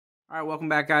All right, welcome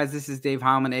back, guys. This is Dave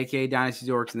Heilman, a.k.a. Dynasty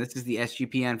Dorks, and this is the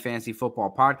SGPN Fantasy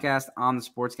Football Podcast on the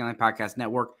Sports Gambling Podcast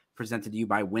Network, presented to you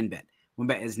by WynnBET.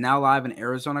 WynnBET is now live in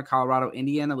Arizona, Colorado,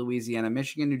 Indiana, Louisiana,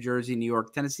 Michigan, New Jersey, New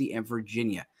York, Tennessee, and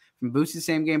Virginia. From boosted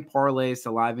same-game parlays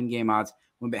to live in-game odds,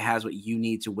 WynnBET has what you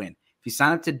need to win. If you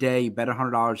sign up today, you bet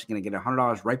 $100, you're going to get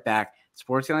 $100 right back.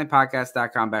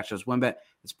 SportsGamblingPodcast.com/WynnBET.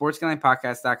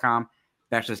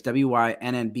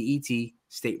 SportsGamblingPodcast.com/WYNNBET.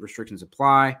 State restrictions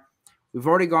apply. We've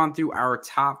already gone through our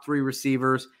top three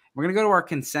receivers. We're going to go to our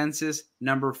consensus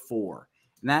number 4,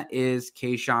 and that is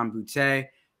Kayshon Boutte.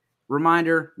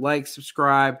 Reminder, like,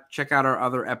 subscribe, check out our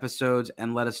other episodes,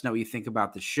 and let us know what you think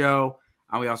about the show.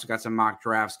 We also got some mock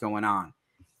drafts going on.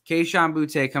 Kayshon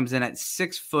Boutte comes in at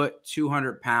 6 foot,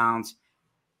 200 pounds,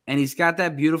 and he's got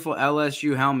that beautiful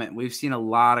LSU helmet. We've seen a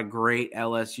lot of great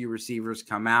LSU receivers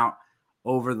come out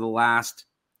over the last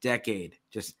decade.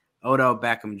 Just Odell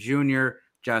Beckham Jr.,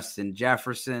 Justin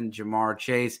Jefferson, Jamar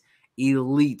Chase,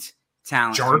 elite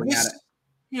talent. Jarvis?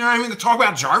 To talk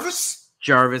about Jarvis?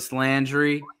 Jarvis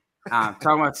Landry.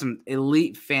 Talking about some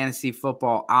elite fantasy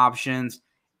football options.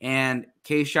 And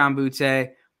Kayshon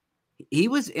Boutte, he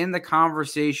was in the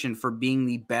conversation for being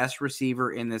the best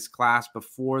receiver in this class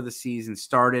before the season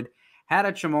started. Had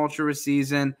a tumultuous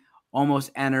season, almost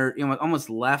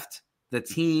left the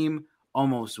team,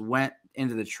 almost went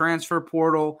into the transfer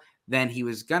portal. Then he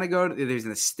was going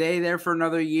to stay there for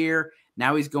another year.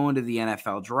 Now he's going to the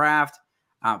NFL draft.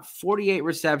 48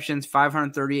 receptions,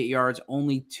 538 yards,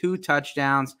 only 2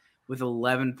 touchdowns with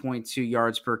 11.2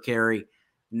 yards per carry.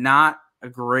 Not a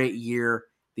great year.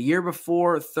 The year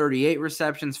before, 38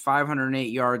 receptions, 508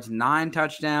 yards, 9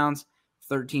 touchdowns,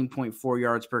 13.4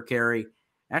 yards per carry.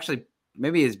 Actually,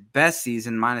 maybe his best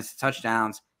season minus the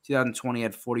touchdowns. 2020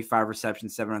 had 45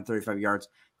 receptions, 735 yards,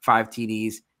 5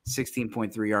 TDs.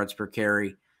 16.3 yards per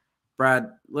carry.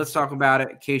 Brad, let's talk about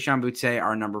it. Kayshon Boutte,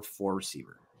 our number 4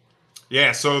 receiver.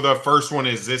 Yeah, so the first one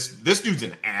is this dude's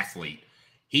an athlete.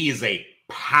 He is a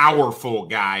powerful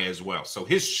guy as well. So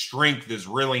his strength is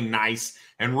really nice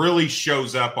and really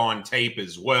shows up on tape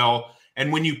as well.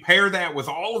 And when you pair that with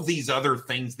all of these other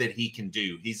things that he can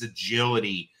do, his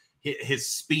agility, his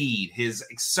speed, his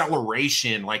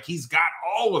acceleration, like he's got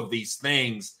all of these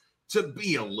things to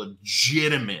be a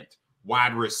legitimate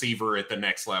wide receiver at the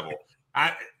next level.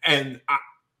 I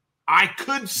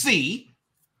could see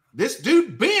this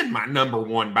dude being my number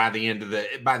 1 by the end of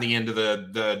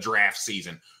the draft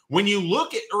season. When you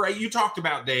look at, or you talked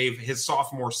about, Dave, his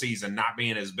sophomore season not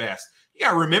being his best. You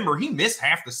got to remember he missed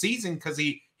half the season because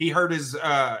he hurt his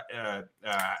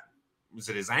was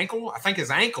it his ankle? I think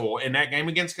his ankle in that game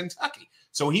against Kentucky.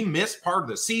 So he missed part of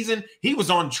the season. He was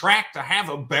on track to have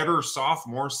a better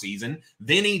sophomore season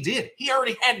than he did. He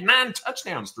already had 9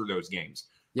 touchdowns through those games,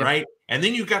 right? And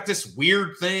then you've got this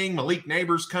weird thing. Malik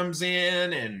Neighbors comes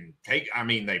in and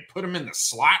they put him in the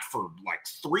slot for like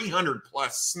 300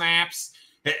 plus snaps.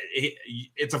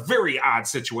 It's a very odd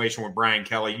situation with Brian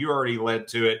Kelly. You already led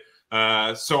to it.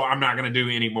 So I'm not going to do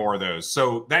any more of those.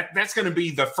 So that's going to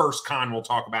be the first con we'll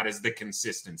talk about, is the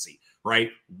consistency,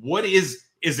 right? What is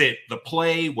it the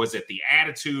play? Was it the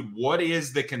attitude? What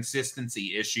is the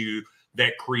consistency issue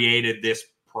that created this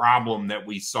problem that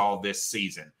we saw this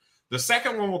season? The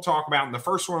second one we'll talk about, and the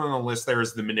first one on the list there,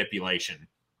 is the manipulation.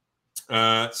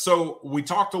 So we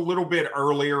talked a little bit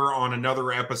earlier on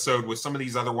another episode with some of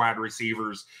these other wide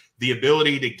receivers, the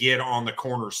ability to get on the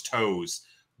corner's toes,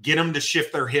 get them to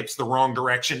shift their hips the wrong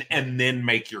direction, and then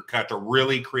make your cut to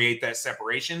really create that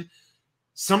separation.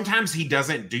 Sometimes he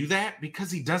doesn't do that because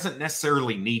he doesn't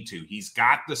necessarily need to. He's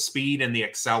got the speed and the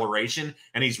acceleration,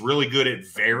 and he's really good at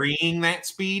varying that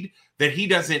speed, that he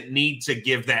doesn't need to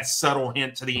give that subtle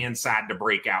hint to the inside to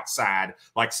break outside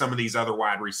like some of these other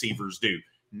wide receivers do.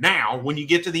 Now, when you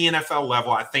get to the NFL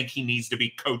level, I think he needs to be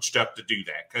coached up to do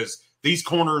that, because these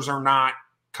corners are not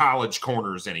college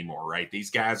corners anymore, right? These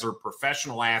guys are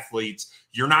professional athletes.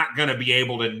 You're not going to be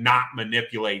able to not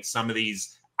manipulate some of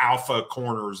these alpha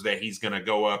corners that he's going to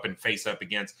go up and face up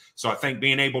against. So I think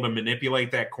being able to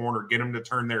manipulate that corner, get them to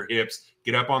turn their hips,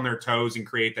 get up on their toes, and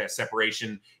create that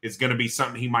separation is going to be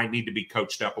something he might need to be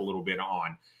coached up a little bit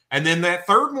on. And then that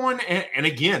third one, and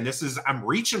again, I'm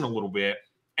reaching a little bit,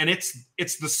 and it's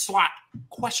the slot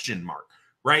question mark,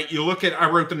 right? You look at, I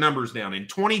wrote the numbers down. In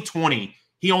 2020,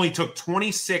 he only took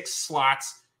 26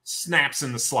 snaps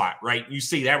in the slot, right? You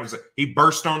see, he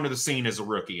burst onto the scene as a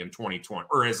rookie in 2020,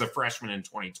 or as a freshman in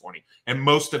 2020. And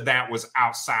most of that was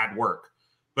outside work.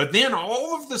 But then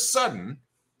all of the sudden,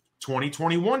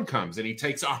 2021 comes and he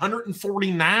takes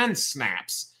 149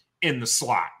 snaps in the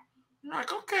slot. You're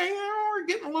like, okay, we're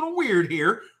getting a little weird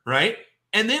here, right?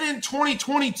 And then in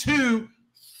 2022,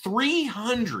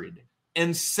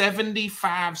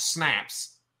 375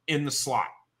 snaps in the slot.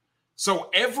 So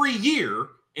every year,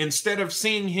 instead of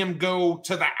seeing him go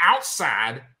to the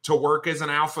outside to work as an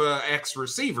alpha X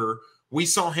receiver, we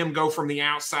saw him go from the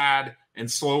outside and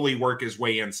slowly work his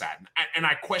way inside. And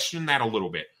I question that a little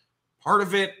bit. Part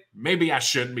of it, maybe I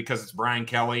shouldn't because it's Brian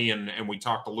Kelly, and we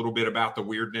talked a little bit about the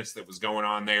weirdness that was going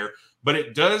on there. But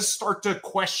it does start to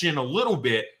question a little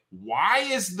bit, why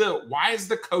is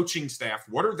the coaching staff,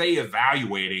 what are they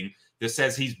evaluating that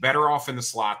says he's better off in the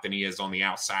slot than he is on the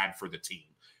outside for the team?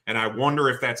 And I wonder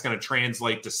if that's going to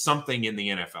translate to something in the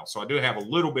NFL. So I do have a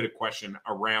little bit of question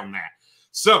around that.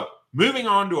 So moving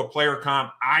on to a player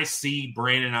comp, I see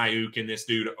Brandon Aiyuk in this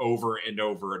dude over and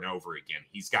over and over again.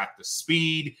 He's got the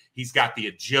speed. He's got the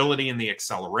agility and the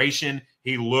acceleration.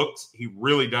 He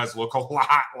really does look a lot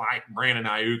like Brandon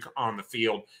Aiyuk on the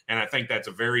field. And I think that's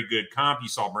a very good comp. You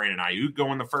saw Brandon Aiyuk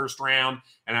go in the first round,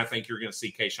 and I think you're going to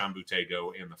see Kayshon Boutte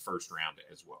go in the first round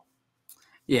as well.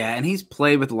 Yeah, and he's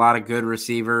played with a lot of good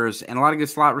receivers and a lot of good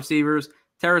slot receivers.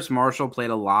 Terrace Marshall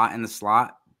played a lot in the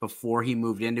slot before he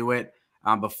moved into it.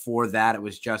 Before that, it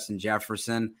was Justin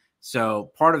Jefferson.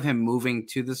 So part of him moving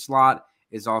to the slot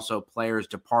is also players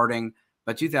departing.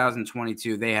 But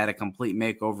 2022, they had a complete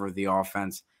makeover of the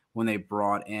offense when they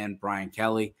brought in Brian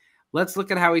Kelly. Let's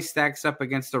look at how he stacks up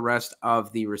against the rest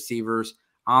of the receivers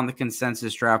on the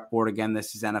consensus draft board. Again,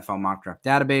 this is NFL Mock Draft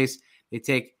Database. They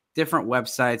take different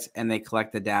websites and they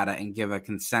collect the data and give a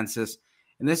consensus.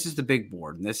 And this is the big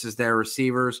board. And this is their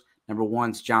receivers. Number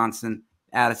one's Johnson,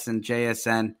 Addison,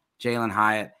 JSN, Jalen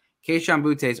Hyatt. Kayshon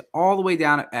Boutte is all the way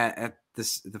down at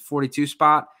the 42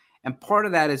 spot. And part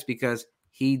of that is because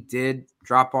he did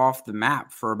drop off the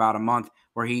map for about a month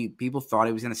where people thought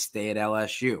he was going to stay at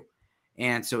LSU.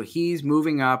 And so he's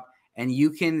moving up, and you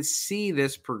can see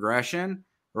this progression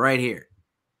right here.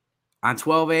 On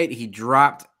 12-8, he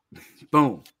dropped,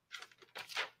 boom.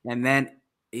 And then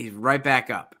he's right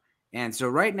back up. And so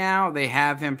right now they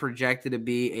have him projected to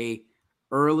be a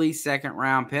early second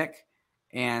round pick.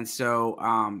 And so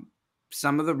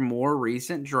some of the more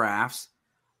recent drafts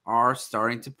are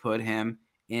starting to put him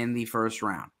in the first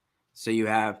round. So you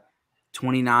have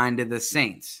 29 to the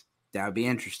Saints. That would be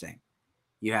interesting.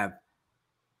 You have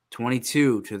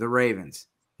 22 to the Ravens.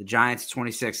 The Giants,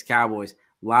 26, Cowboys.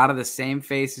 A lot of the same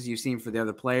faces you've seen for the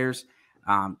other players.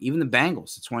 Even the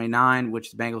Bengals, 29,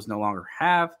 which the Bengals no longer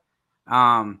have.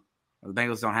 The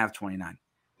Bengals don't have 29.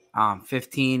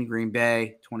 15, Green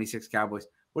Bay, 26, Cowboys.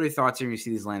 What are your thoughts here when you see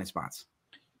these landing spots?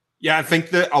 Yeah, I think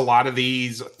that a lot of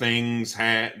these things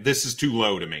this is too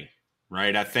low to me,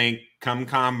 right? I think come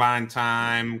combine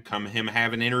time, come him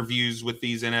having interviews with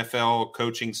these NFL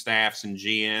coaching staffs and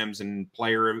GMs and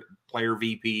player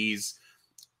VPs,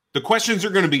 the questions are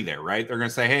going to be there, right? They're going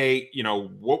to say, hey,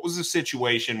 what was the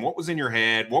situation? What was in your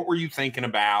head? What were you thinking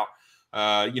about?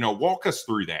 Walk us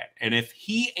through that. And if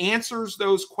he answers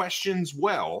those questions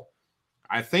well,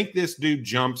 I think this dude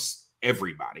jumps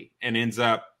everybody and ends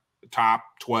up top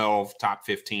 12, top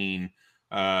 15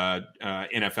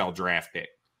 NFL draft pick.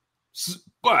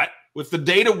 But with the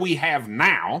data we have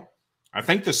now, I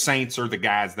think the Saints are the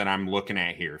guys that I'm looking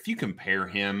at here. If you compare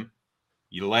him,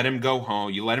 you let him go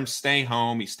home, you let him stay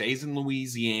home, he stays in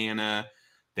Louisiana,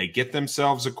 they get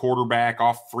themselves a quarterback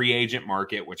off free agent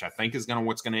market, which I think is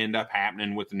what's going to end up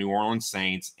happening with the New Orleans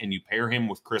Saints, and you pair him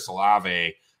with Chris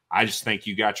Olave, I just think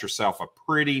you got yourself a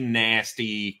pretty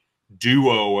nasty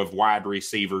duo of wide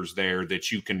receivers there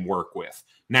that you can work with.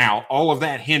 Now, all of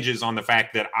that hinges on the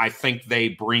fact that I think they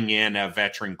bring in a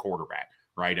veteran quarterback,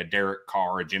 right? A Derek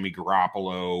Carr, a Jimmy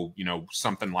Garoppolo,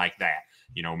 something like that.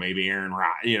 Maybe Aaron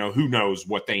Rodgers, who knows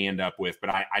what they end up with.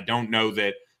 But I don't know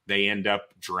that they end up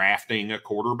drafting a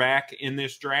quarterback in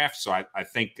this draft. So I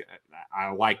think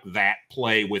I like that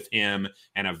play with him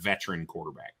and a veteran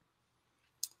quarterback.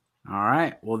 All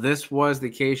right. Well, this was the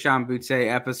Kayshon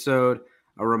Boutte episode.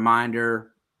 A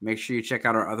reminder, make sure you check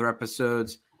out our other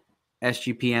episodes,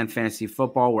 SGPN Fantasy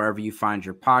Football, wherever you find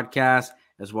your podcast,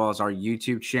 as well as our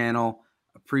YouTube channel.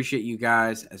 Appreciate you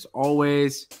guys. As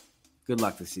always, good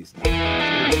luck this season.